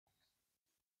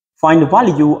Find the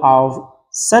value of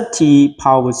 30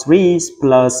 power 3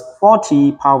 plus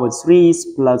 40 power 3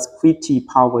 plus 50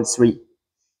 power 3.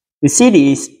 We see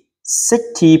this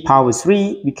 60 power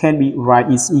 3 we can be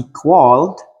write is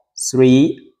equal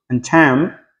 3 and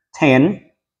times 10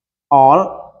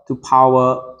 all to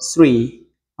power 3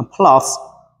 and plus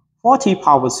 40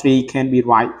 power 3 can be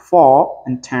write 4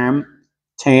 and times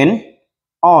 10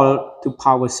 all to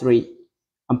power 3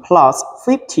 and plus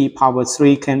 50 power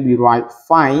 3 can be write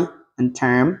 5 and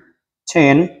times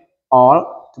 10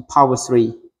 all to power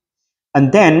 3.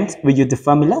 And then we use the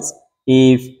formulas.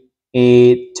 If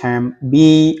a times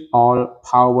b all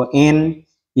power n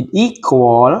is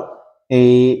equal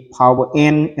a power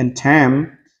n and times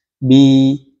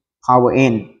b power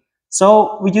n.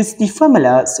 So we use the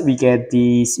formulas, we get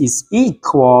this is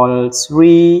equal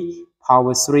 3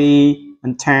 power 3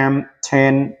 and times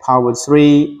 10 power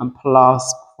 3 and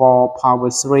plus 4 power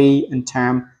 3 and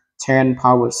times 10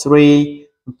 power 3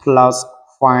 plus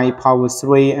 5 power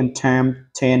 3 and times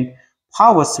 10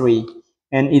 power 3,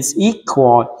 and it's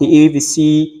equal here we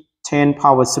see 10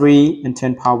 power 3 and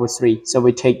 10 power 3. So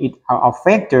we take it out of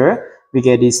factor, we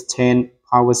get this 10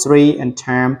 power 3 and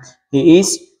times here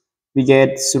is we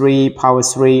get 3 power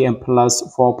 3 and plus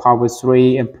 4 power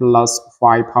 3 and plus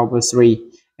 5 power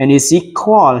 3, and it's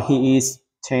equal here is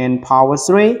 10 power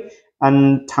 3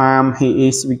 and time here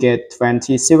is we get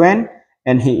 27,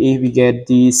 and here we get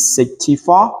this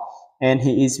 64, and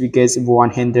here is we get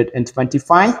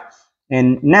 125,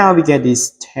 and now we get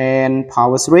this 10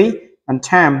 power 3 and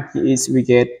time here is we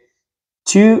get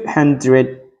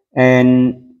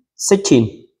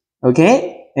 216,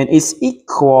 okay, and it's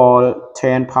equal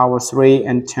 10 power 3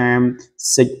 and times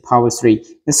 6 power 3.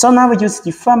 And so now we use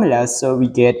the formula, so we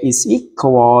get is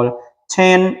equal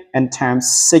 10 and times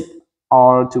 6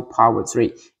 all to power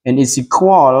 3, and it's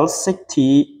equal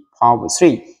 60 power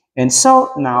 3. And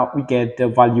so now we get the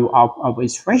value of our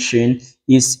expression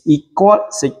is equal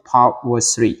 6 power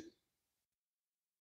 3.